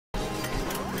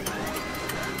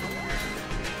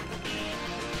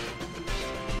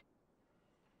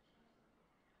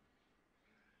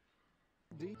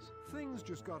deeds. Things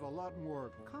just got a lot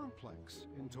more complex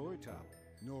in Toy Town.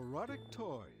 Neurotic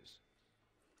toys.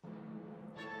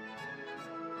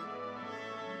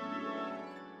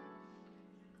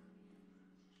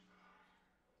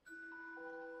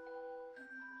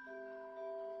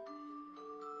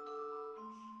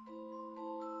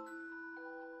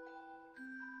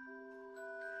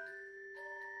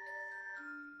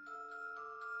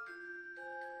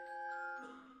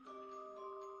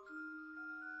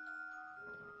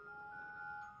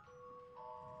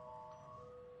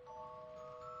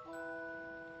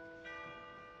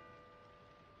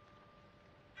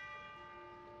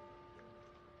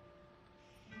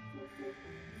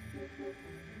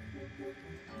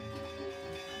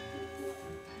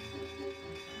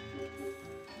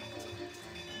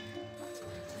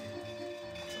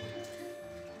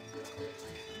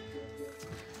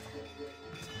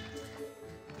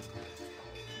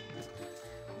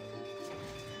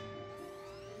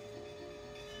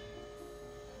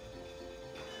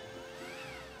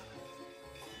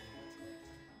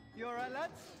 You alright,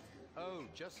 lads? Oh,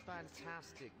 just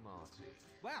fantastic, Marty.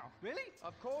 Wow, really?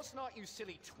 Of course not, you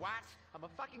silly twat. I'm a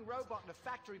fucking robot in a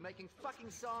factory making fucking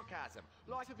sarcasm.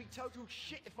 Life would be total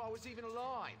shit if I was even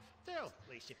alive. Still, at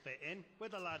least you fit in.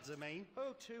 With the lads, I mean.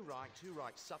 Oh, too right.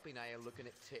 Supping ale, looking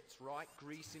at tits, right?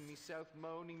 Greasing myself,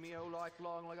 moaning me whole life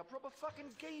long like a proper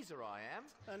fucking geezer I am.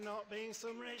 And not being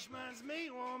some rich man's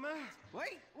meat warmer.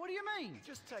 Wait, what do you mean?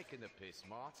 Just taking the piss,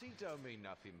 Marty. Don't mean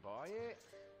nothing by it.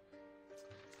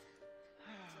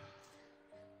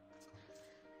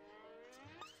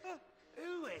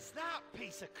 Who is that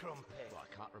piece of crumpet? Well,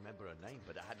 I can't remember her name,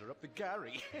 but I had her up the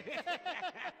Gary.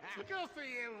 Good for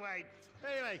you, Wayne.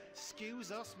 Anyway,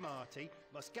 excuse us, Marty.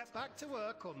 Must get back to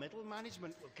work or middle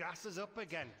management will gas us up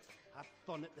again. Have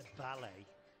fun at the ballet.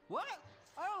 What?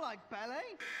 I don't like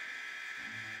ballet.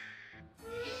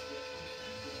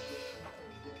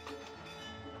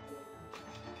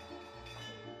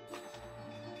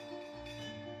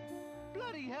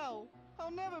 Bloody hell!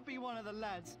 I'll never be one of the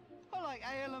lads. I like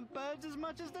ale and birds as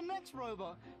much as the next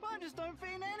robot, but I just don't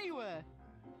fit in anywhere.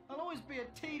 I'll always be a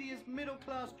tedious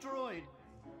middle-class droid.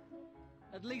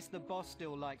 At least the boss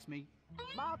still likes me.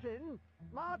 Martin!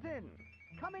 Martin!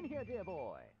 Come in here, dear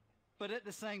boy. But at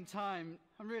the same time,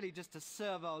 I'm really just a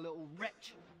servile little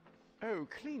wretch. Oh,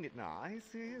 clean it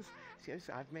nice. Yes,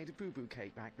 I've made a boo-boo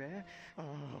cake back there. Oh,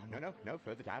 no,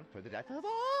 further down, further down, further down!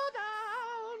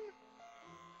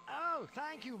 Oh,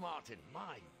 thank you, Martin.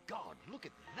 My God, look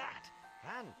at that.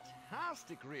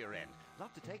 Fantastic rear end.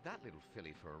 Love to take that little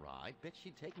filly for a ride. Bet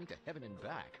she'd take me to heaven and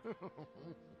back.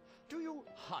 Do you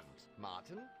hunt,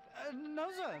 Martin?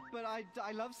 No, sir, but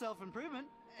I love self-improvement.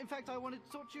 In fact, I wanted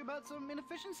to talk to you about some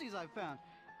inefficiencies I've found.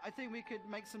 I think we could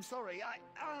make some... Sorry,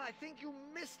 I think you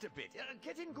missed a bit.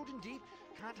 Get in good and deep.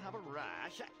 Can't have a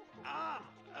rash.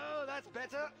 Oh, that's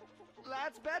better.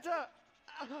 That's better.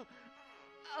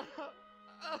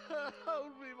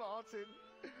 Hold me, Martin.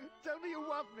 Tell me you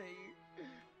want me.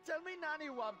 Tell me Nanny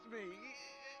wants me.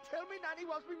 Tell me Nanny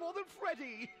wants me more than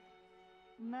Freddy.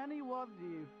 Nanny wants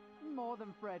you more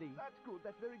than Freddy. That's good,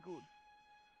 that's very good.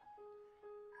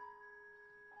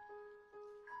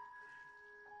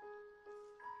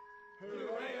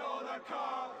 Who ate all the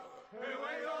cock? Who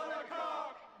ate all the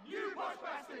cock? You posh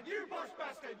bastard! You posh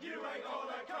bastard! You ate all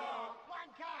the cock!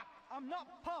 Wanker! I'm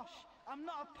not posh, I'm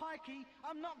not a pikey,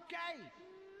 I'm not gay.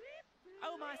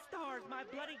 Oh my stars, my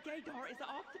bloody gaydar is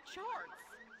off the charts.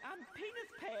 I'm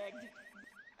penis pegged.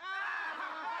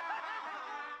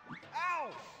 Ow!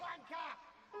 Wanker!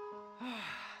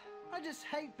 I just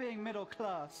hate being middle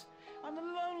class. I'm the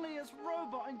loneliest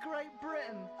robot in Great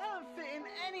Britain. I don't fit in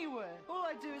anywhere. All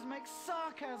I do is make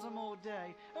sarcasm all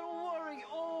day and worry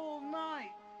all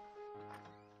night.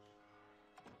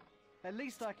 At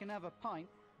least I can have a pint,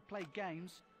 play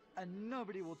games, and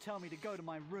nobody will tell me to go to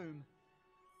my room.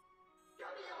 You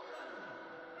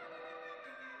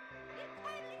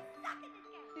totally suck at this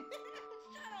game.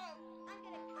 Shut up! I'm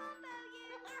gonna combo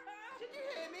you. Did you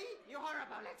hear me? You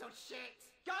horrible little shit!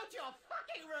 Go to your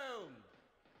fucking room!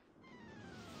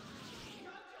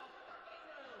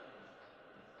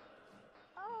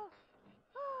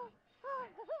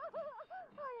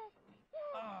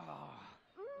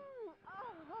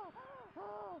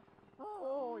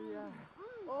 Oh, yeah.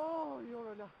 Oh,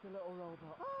 you're a nasty little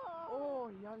robot. Oh,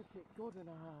 yank it good and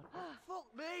hard. Fuck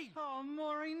me! Oh,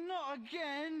 Maury, not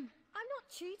again! I'm not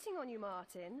cheating on you,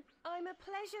 Martin. I'm a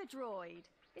pleasure droid.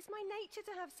 It's my nature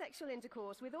to have sexual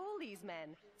intercourse with all these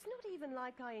men. It's not even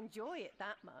like I enjoy it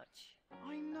that much.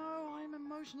 I know, I'm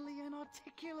emotionally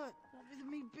inarticulate.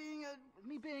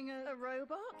 Me being A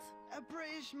robot? a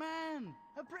British man,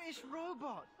 a British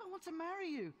robot. I want to marry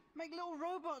you, make little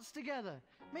robots together.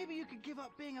 Maybe you could give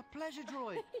up being a pleasure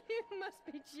droid. You must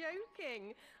be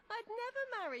joking. I'd never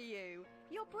marry you.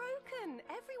 You're broken.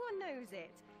 Everyone knows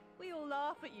it. We all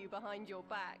laugh at you behind your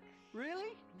back.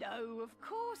 Really? No, of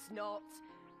course not.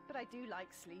 But I do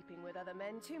like sleeping with other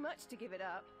men too much to give it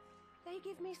up. They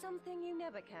give me something you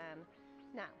never can.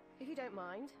 Now, if you don't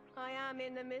mind, I am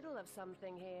in the middle of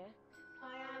something here.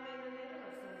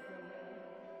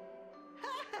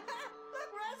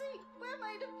 Look, Rosie, we're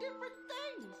made of different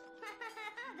things.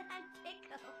 That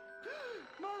tickle.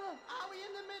 Mother! Are we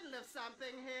in the middle of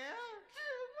something here?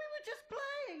 We were just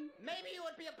playing. Maybe you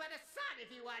would be a better son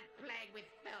if you weren't playing with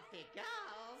filthy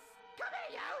girls. Come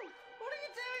here, you! What are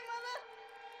you doing, Mother?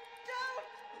 Don't!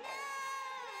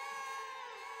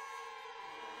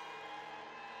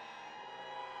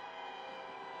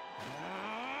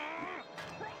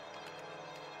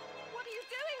 What are you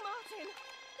doing, Martin?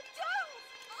 Don't!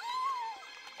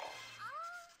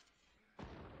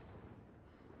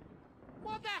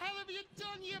 What the hell have you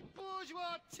done, you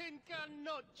bourgeois tinker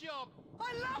nut job?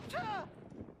 I loved her!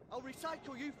 I'll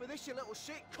recycle you for this, you little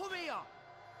shit. Come here!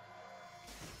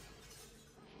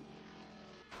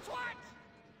 Twat!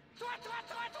 Twat, twat,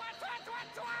 twat, twat, twat, twat,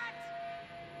 twat!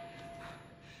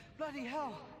 Bloody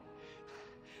hell.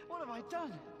 What have I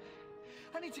done?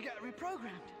 I need to get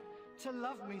reprogrammed to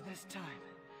love me this time.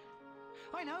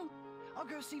 I know. I'll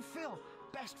go see Phil,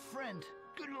 best friend,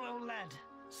 good little lad.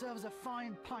 Serves a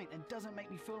fine pint and doesn't make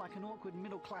me feel like an awkward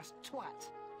middle-class twat.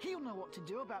 He'll know what to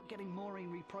do about getting Maureen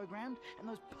reprogrammed and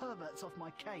those perverts off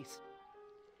my case.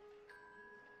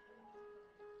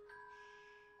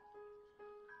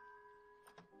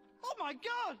 Oh my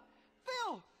God!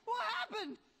 Phil! What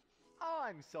happened?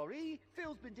 I'm sorry,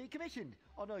 Phil's been decommissioned.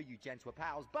 I know you gents were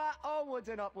pals, but onwards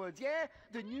and upwards, yeah?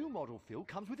 The new model Phil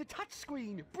comes with a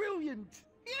touchscreen. Brilliant!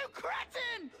 You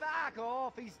cretin! Back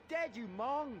off, he's dead, you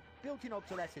mong. Built-in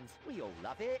obsolescence. We all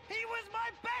love it. He was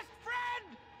my best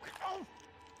friend! Oh!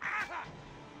 Ah!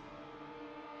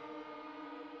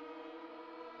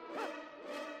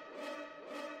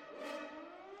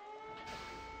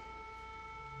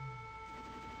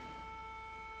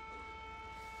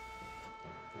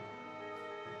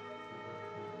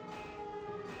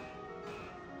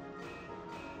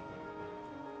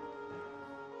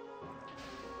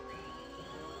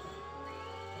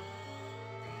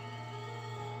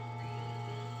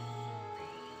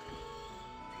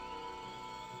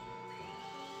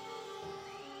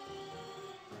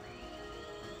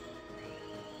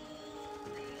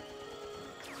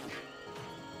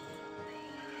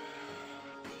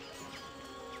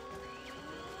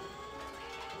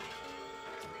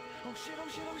 Oh shit, oh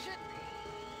shit, oh shit!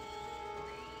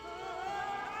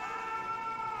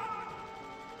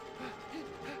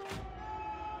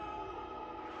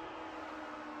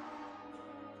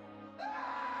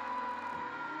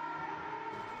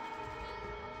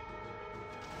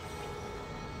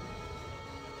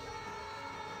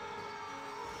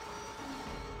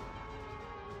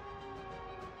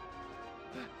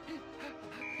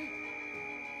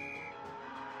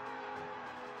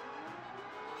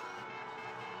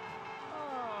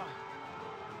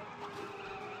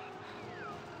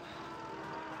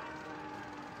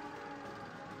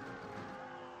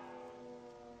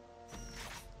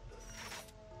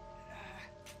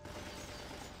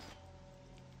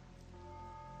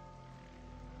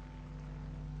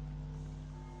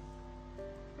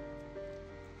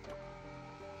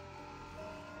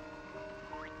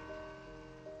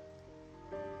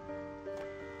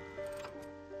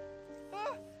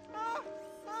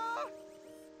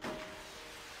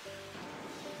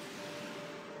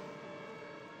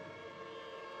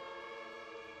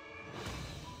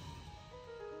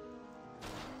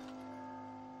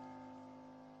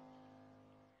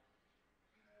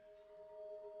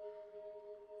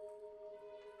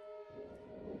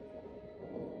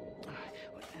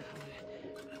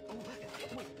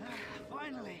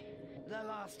 Finally, the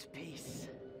last piece.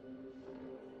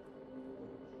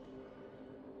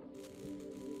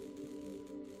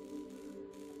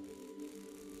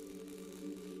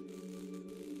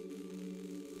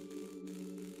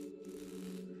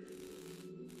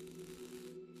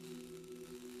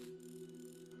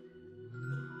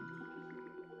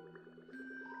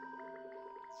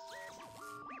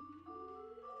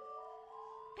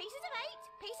 Pieces of eight.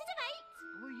 Pieces of eight.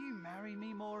 Will you marry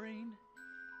me, Maureen?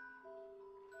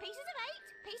 Pieces of eight.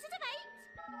 Pieces of eight.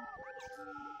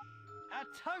 A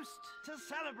toast to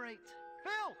celebrate.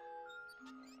 Phil!